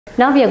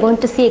Now we are going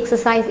to see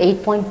exercise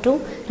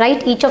 8.2.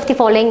 Write each of the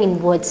following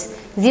in words.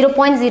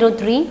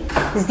 0.03,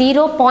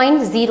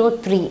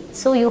 0.03.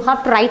 So you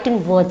have to write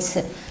in words.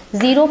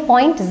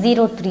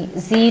 0.03,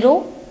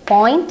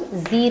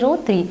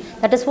 0.03.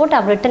 That is what I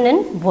have written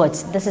in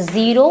words. This is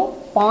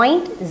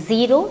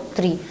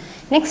 0.03.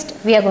 Next,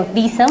 we are going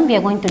we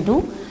are going to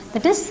do.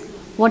 That is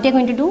what you are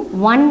going to do.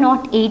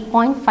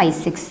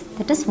 108.56.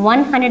 That is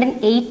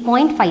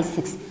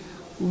 108.56.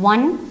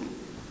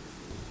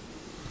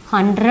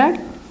 100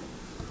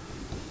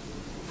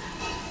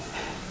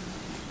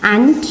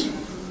 and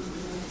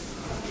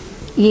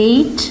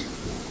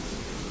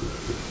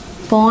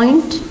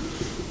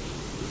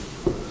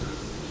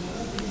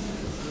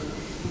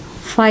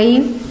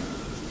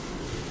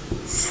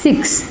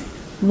 8.56.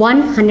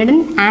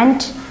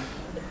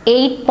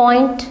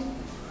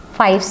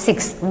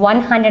 108.56.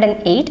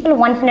 108 or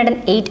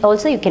 108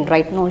 also you can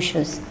write, no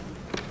issues.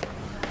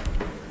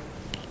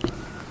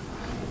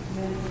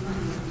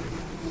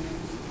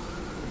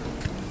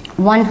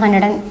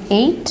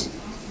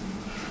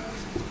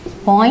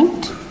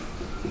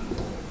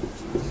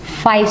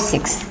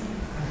 .56.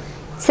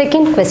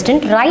 Second question,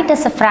 write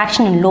as a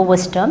fraction in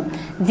lowest term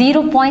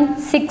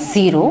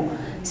 0.60.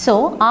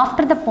 So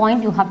after the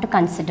point you have to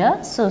consider,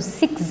 so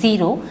 60,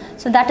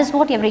 so that is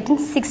what you have written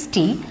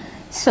 60.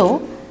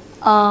 So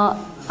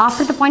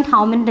after the point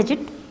how many digit?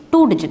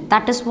 2 digit.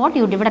 That is what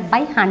you divided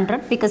by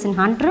 100, because in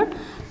 100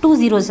 2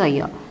 zeros are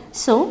here.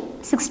 So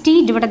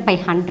 60 divided by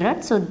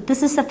 100, so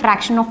this is a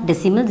fraction of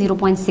decimal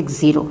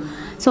 0.60.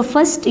 So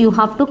first you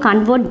have to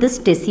convert this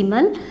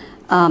decimal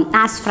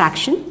as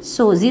fraction.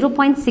 So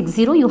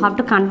 0.60 you have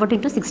to convert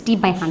into 60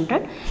 by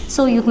 100.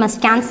 So you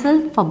must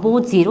cancel for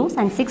both zeros,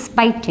 and 6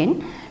 by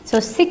 10. So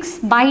 6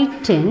 by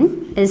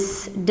 10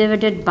 is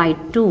divided by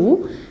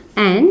 2,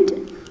 and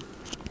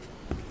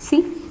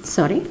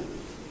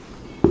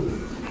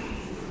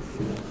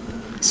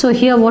so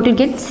here what you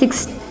get,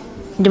 6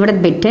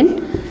 divided by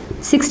 10.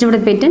 6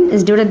 divided by 10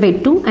 is divided by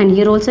 2, and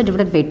here also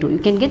divided by 2. You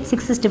can get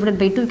 6 is divided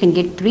by 2, you can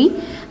get 3,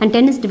 and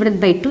 10 is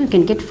divided by 2, you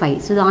can get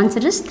 5. So the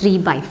answer is 3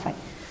 by 5.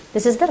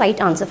 This is the right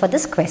answer for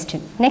this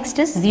question. Next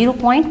is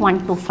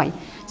 0.125.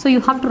 So you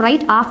have to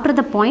write after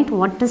the point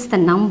what is the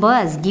number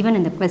as given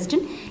in the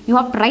question. You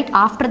have to write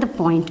after the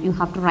point. You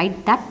have to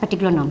write that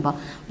particular number.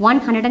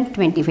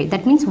 125.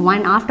 That means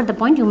after the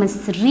point you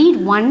must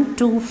read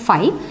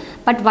 125.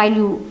 But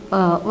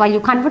while you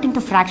convert into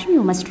fraction,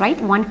 you must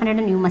write 100,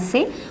 and you must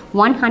say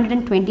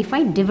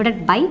 125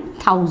 divided by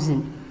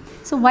 1000.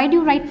 So why do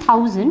you write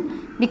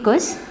 1000?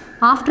 Because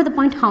after the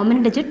point how many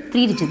digit?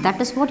 3 digit.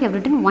 That is what you have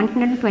written,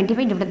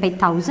 125 divided by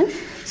 1000.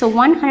 So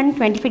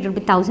 125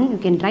 divided by 1000 you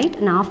can write,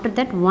 and after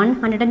that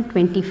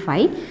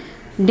 125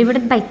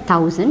 divided by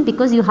 1000,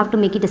 because you have to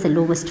make it as a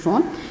lowest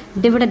form,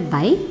 divided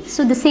by,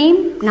 so the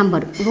same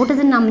number. What is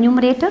the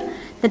numerator?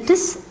 That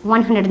is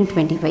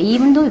 125.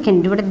 Even though you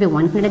can divide it by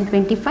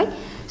 125,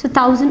 so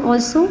 1000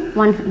 also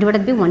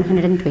divided by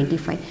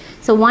 125.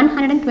 So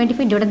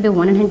 125 divided by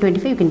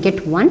 125 you can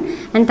get 1,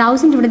 and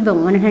 1000 divided by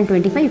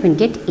 125 you can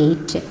get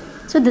 8.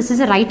 So this is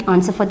the right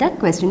answer for the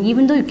question,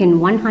 even though you can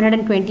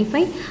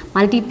 125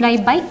 multiply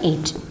by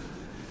 8.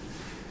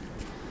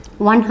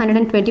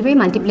 125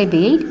 multiplied by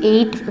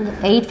 8,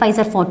 8 5s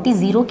are 40,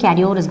 0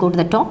 carry over is go to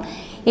the top.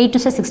 8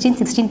 2s are 16,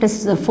 16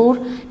 plus 4,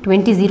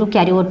 20, 0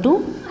 carry over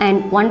 2,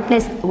 and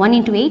 1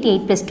 into 8,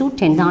 8 plus 2,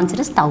 10. The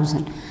answer is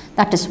 1000.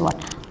 That is what.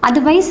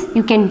 Otherwise,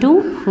 you can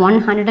do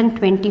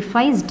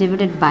 125 is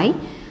divided by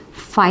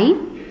 5,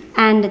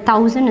 and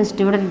 1000 is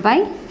divided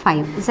by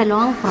 5. It's a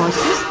long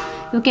process.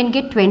 You can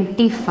get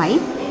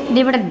 25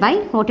 divided by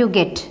what you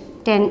get,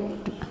 10.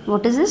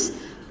 What is this?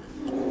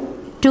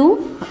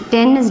 2.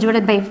 10 is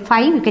divided by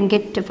 5. You can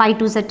get 5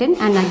 2s are 10,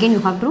 and again you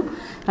have to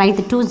write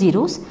the 2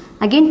 zeros.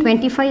 Again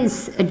 25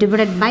 is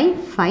divided by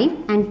 5,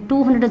 and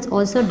 200 is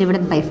also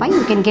divided by 5.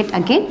 You can get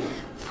again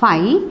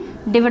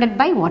 5 divided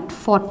by what?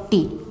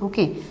 40.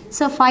 Okay.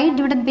 So 5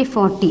 divided by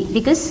 40,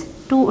 because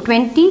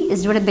 20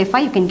 is divided by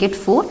 5, you can get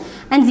 4,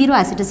 and 0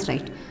 as it is,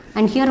 right.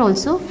 And here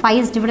also 5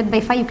 is divided by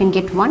 5, you can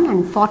get 1,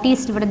 and 40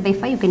 is divided by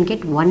 5, you can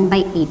get 1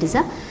 by 8 is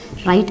a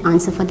right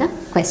answer for the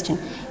question.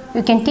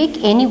 You can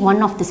take any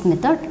one of this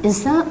method.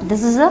 This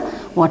is a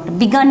what?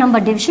 Bigger number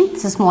division,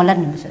 this is smaller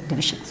number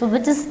division. So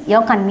which is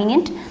your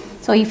convenient.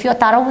 So if you are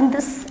thorough in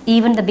this,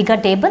 even the bigger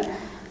table,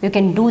 you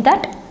can do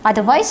that.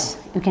 Otherwise,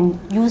 you can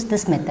use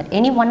this method.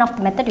 Any one of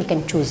the method you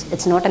can choose.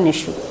 It's not an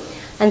issue.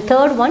 And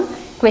third one,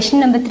 question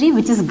number 3,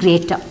 which is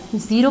greater,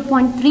 0.3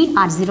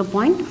 or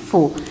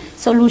 0.4.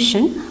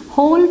 Solution,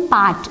 whole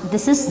part,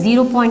 this is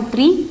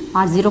 0.3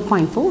 or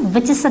 0.4,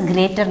 which is a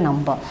greater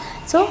number.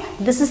 So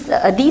this is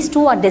these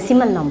two are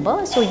decimal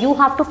number. So you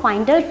have to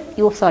find out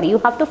you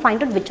have to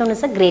find out which one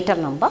is a greater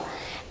number.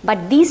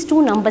 But these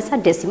two numbers are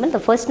decimal. The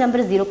first number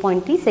is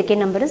 0.3, second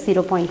number is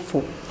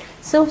 0.4.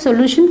 So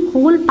solution,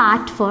 whole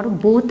part for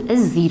both is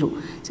 0.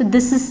 So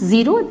this is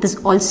 0, this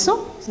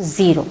also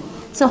 0.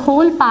 So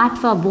whole part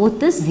for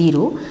both is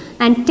 0,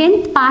 and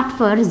 10th part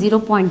for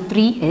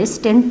 0.3 is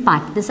 10th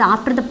part. This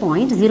after the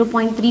point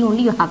 0.3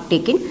 only you have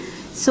taken.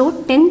 So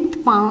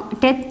 10th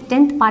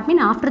part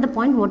means after the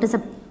point, what is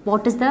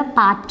the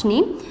part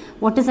name?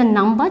 What is the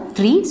number?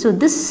 3. So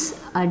this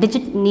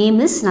digit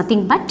name is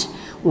nothing but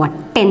what?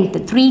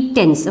 10th, 3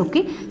 tenths.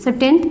 Okay. So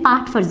 10th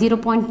part for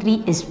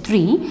 0.3 is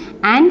 3,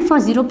 and for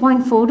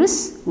 0.4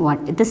 is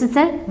what? This is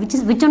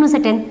which one is the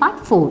 10th part?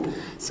 4.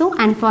 So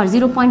and for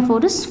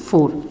 0.4 is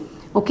 4.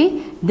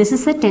 Okay. This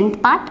is the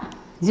 10th part.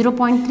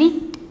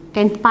 0.3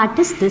 10th part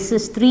is, this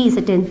is 3 is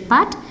the 10th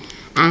part,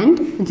 and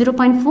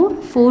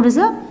 0.4 4 is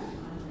a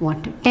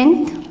what?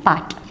 10th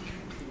part.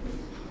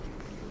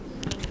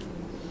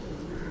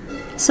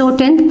 So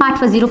 10th part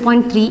for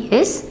 0.3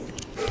 is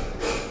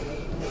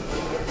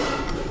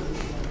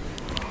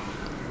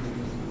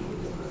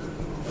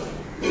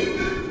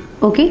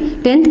okay,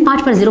 10th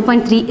part for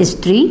 0.3 is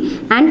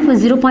 3, and for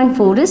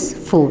 0.4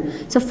 is 4.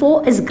 So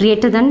 4 is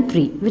greater than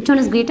 3. Which one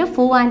is greater?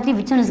 4 and 3.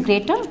 Which one is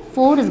greater?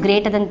 4 is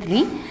greater than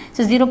 3.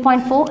 So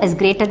 0.4 is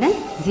greater than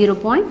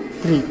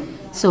 0.3.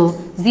 So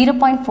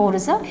 0.4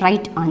 is a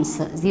right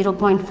answer.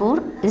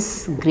 0.4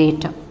 is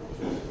greater.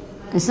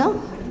 Is a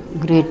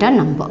greater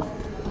number.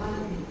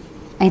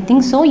 I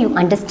think so you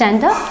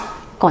understand the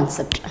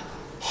concept.